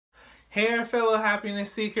Hey our fellow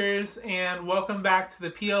happiness seekers, and welcome back to the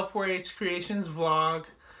PL4H Creations vlog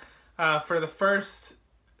for the first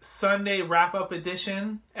Sunday wrap-up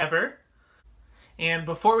edition ever. And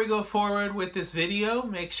before we go forward with this video,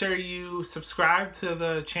 make sure you subscribe to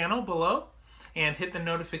the channel below and hit the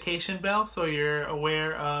notification bell so you're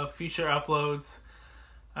aware of future uploads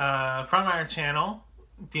from our channel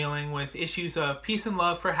dealing with issues of peace and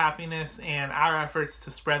love for happiness and our efforts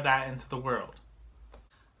to spread that into the world.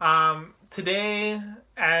 Today,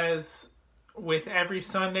 as with every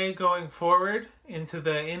Sunday going forward into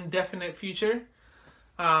the indefinite future,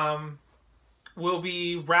 we'll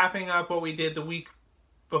be wrapping up what we did the week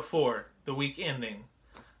before, the week ending.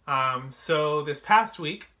 So this past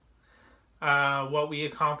week, what we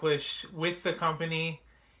accomplished with the company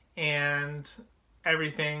and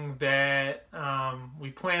everything that we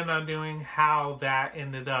planned on doing, how that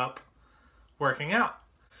ended up working out.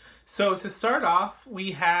 So to start off,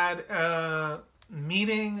 we had a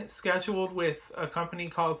meeting scheduled with a company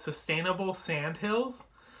called Sustainable Sandhills,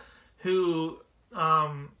 who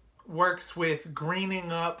works with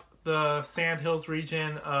greening up the Sandhills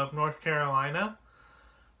region of North Carolina.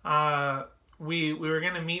 We were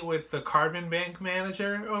going to meet with the carbon bank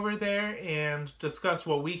manager over there and discuss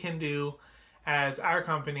what we can do as our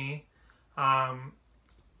company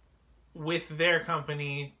with their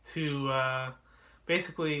company to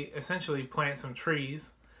essentially plant some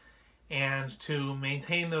trees and to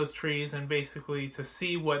maintain those trees, and basically to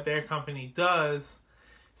see what their company does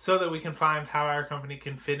so that we can find how our company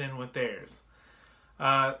can fit in with theirs.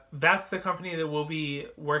 That's the company that we'll be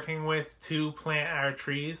working with to plant our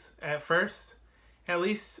trees at first, at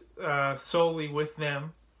least solely with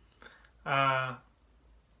them. The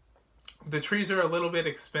trees are a little bit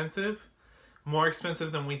expensive, more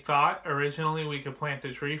expensive than we thought originally we could plant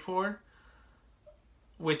a tree for.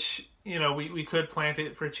 Which, you know, we could plant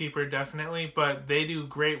it for cheaper, definitely, but they do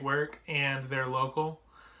great work and they're local.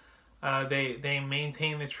 They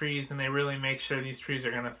maintain the trees and they really make sure these trees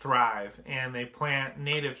are going to thrive. And they plant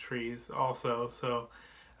native trees also, so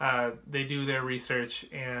they do their research,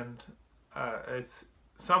 and it's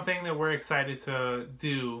something that we're excited to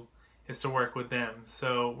do, is to work with them.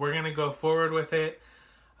 So we're going to go forward with it.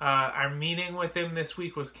 Our meeting with them this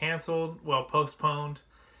week was canceled, well, postponed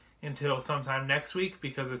until sometime next week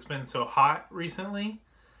because it's been so hot recently,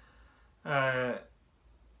 and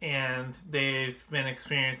they've been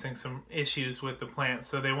experiencing some issues with the plant,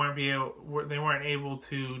 so they weren't able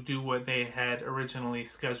to do what they had originally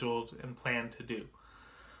scheduled and planned to do.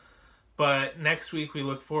 But next week we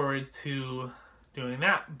look forward to doing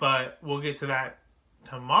that, but we'll get to that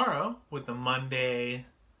tomorrow with the Monday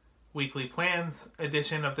weekly plans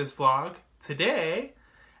edition of this vlog. Today,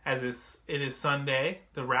 as it is Sunday,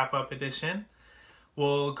 the wrap-up edition,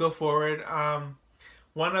 we'll go forward.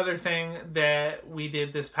 One other thing that we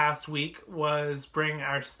did this past week was bring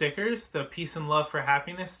our stickers, the Peace and Love for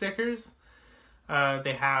Happiness stickers.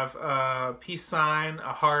 They have a peace sign,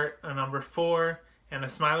 a heart, a number 4, and a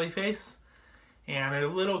smiley face. And they're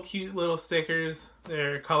little cute little stickers.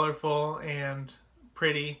 They're colorful and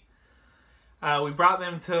pretty. We brought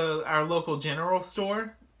them to our local general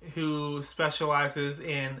store, who specializes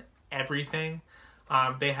in everything.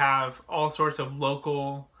 They have all sorts of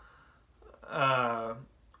local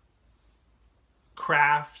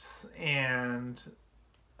crafts and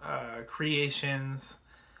creations,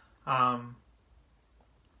 and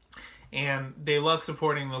they love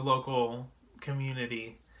supporting the local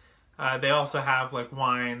community. They also have like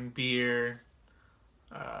wine, beer.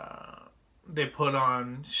 They put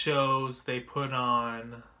on shows. They put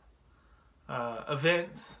on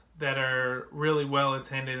events that are really well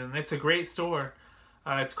attended, and it's a great store.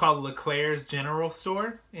 It's called LeClaire's General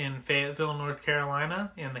Store in Fayetteville, North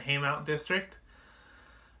Carolina, in the Haymount District.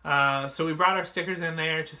 So we brought our stickers in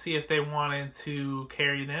there to see if they wanted to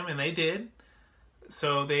carry them, and they did.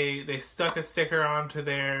 So they stuck a sticker onto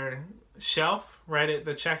their shelf right at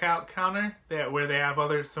the checkout counter, where they have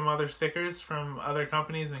some other stickers from other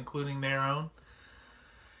companies, including their own.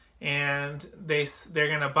 And they're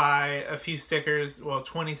going to buy a few stickers, well,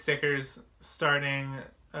 20 stickers starting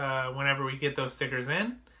whenever we get those stickers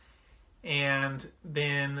in. And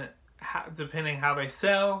then, depending how they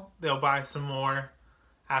sell, they'll buy some more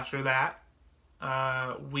after that.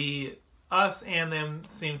 Us and them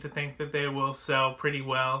seem to think that they will sell pretty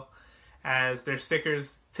well, as their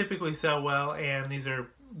stickers typically sell well, and these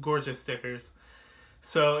are gorgeous stickers.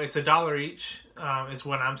 So it's $1 each, is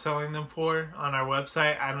what I'm selling them for on our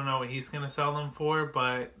website. I don't know what he's going to sell them for,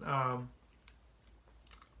 but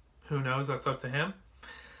who knows? That's up to him.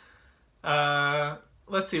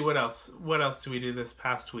 Let's see, what else? What else do we do this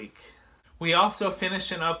past week? We also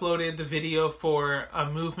finished and uploaded the video for A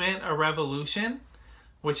Movement, A Revolution,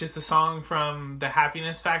 which is a song from the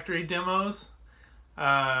Happiness Factory demos,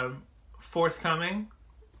 forthcoming.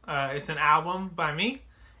 It's an album by me,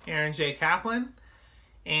 Aaron J Kaplan,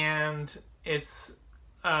 and it's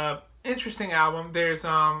an interesting album. There's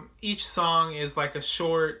each song is like a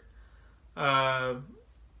short, I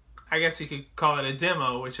guess you could call it a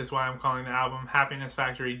demo, which is why I'm calling the album Happiness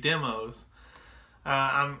Factory Demos.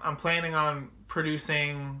 I'm planning on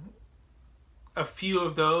producing a few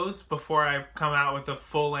of those before I come out with a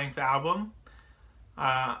full-length album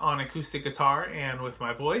on acoustic guitar and with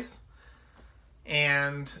my voice.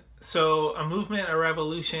 And so A Movement, A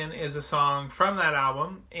Revolution is a song from that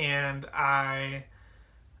album, and I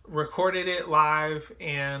recorded it live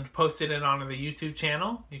and posted it onto the YouTube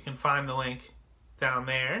channel. You can find the link down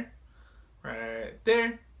there, right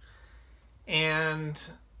there. And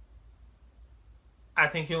I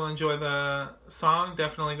think you'll enjoy the song.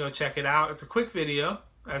 Definitely go check it out. It's a quick video,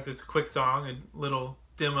 as it's a quick song, a little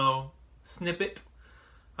demo snippet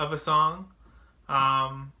of a song.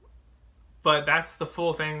 But that's the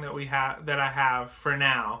full thing that I have for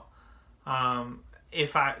now.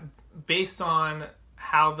 Based on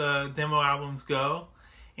how the demo albums go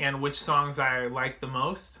and which songs I like the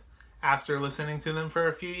most after listening to them for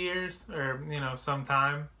a few years or some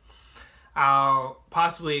time, I'll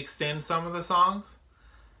possibly extend some of the songs,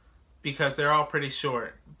 because they're all pretty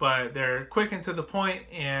short, but they're quick and to the point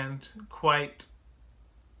and quite,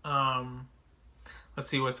 let's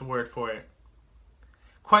see, what's the word for it?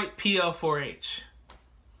 Quite PL4H.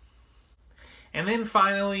 And then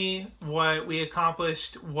finally, what we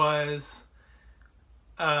accomplished was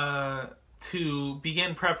to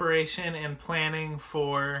begin preparation and planning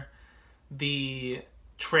for the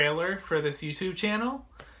trailer for this YouTube channel.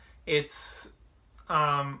 It's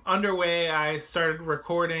underway. I started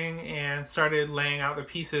recording and started laying out the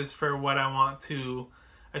pieces for what I want to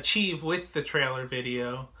achieve with the trailer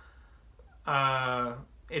video.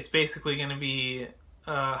 It's basically going to be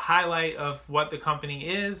a highlight of what the company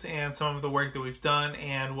is and some of the work that we've done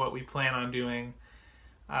and what we plan on doing,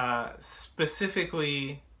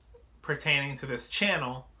 specifically pertaining to this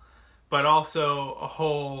channel, but also a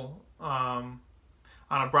whole, on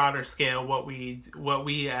a broader scale, what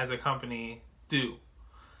we as a company do.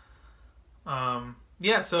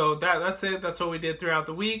 Yeah, so that's it. That's what we did throughout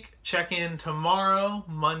the week. Check in tomorrow,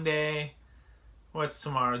 Monday. What's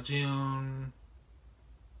tomorrow? June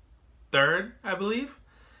 3rd, I believe,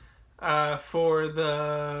 for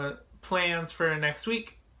the plans for next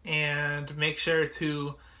week. And make sure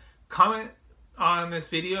to comment on this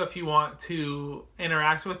video if you want to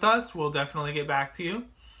interact with us. We'll definitely get back to you.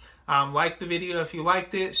 Like the video if you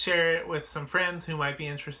liked it. Share it with some friends who might be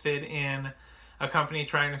interested in a company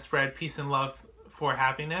trying to spread peace and love for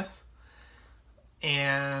happiness.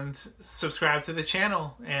 And subscribe to the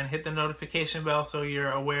channel and hit the notification bell so you're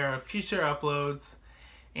aware of future uploads.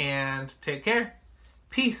 And take care.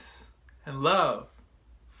 Peace and love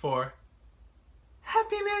for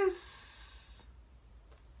happiness.